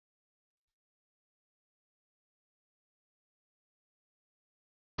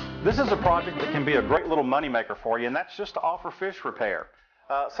This is a project that can be a great little moneymaker for you, and that's just to offer fish repair.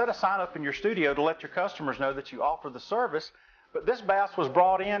 Set a sign up in your studio to let your customers know that you offer the service. But this bass was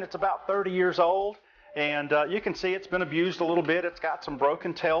brought in, it's about 30 years old, and you can see it's been abused a little bit. It's got some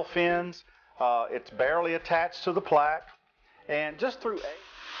broken tail fins. It's barely attached to the plaque. And just through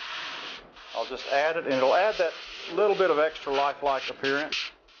I'll just add it, and it'll add that little bit of extra lifelike appearance.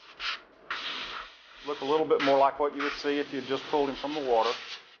 Look a little bit more like what you would see if you just pulled him from the water.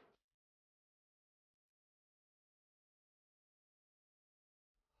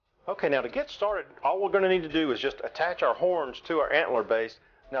 Okay, now to get started, all we're going to need to do is just attach our horns to our antler base.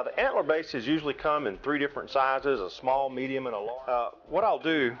 Now the antler bases usually come in 3 different sizes, a small, medium, and a large. What I'll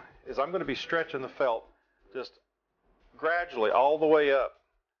do is I'm going to be stretching the felt just gradually all the way up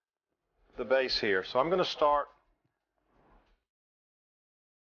the base here. So I'm going to start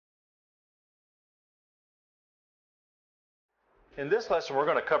in this lesson. We're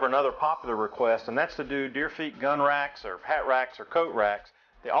going to cover another popular request, and that's to do deer feet gun racks or hat racks or coat racks.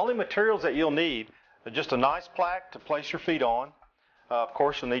 The only materials that you'll need are just a nice plaque to place your feet on. Of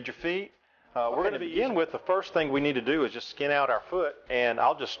course, you'll need your feet. We're going to begin with the first thing we need to do is just skin out our foot, and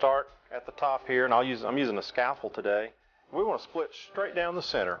I'll just start at the top here, and I'm using a scalpel today. We want to split straight down the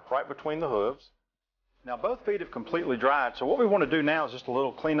center, right between the hooves. Now both feet have completely dried, so what we want to do now is just a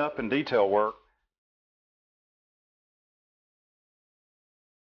little cleanup and detail work.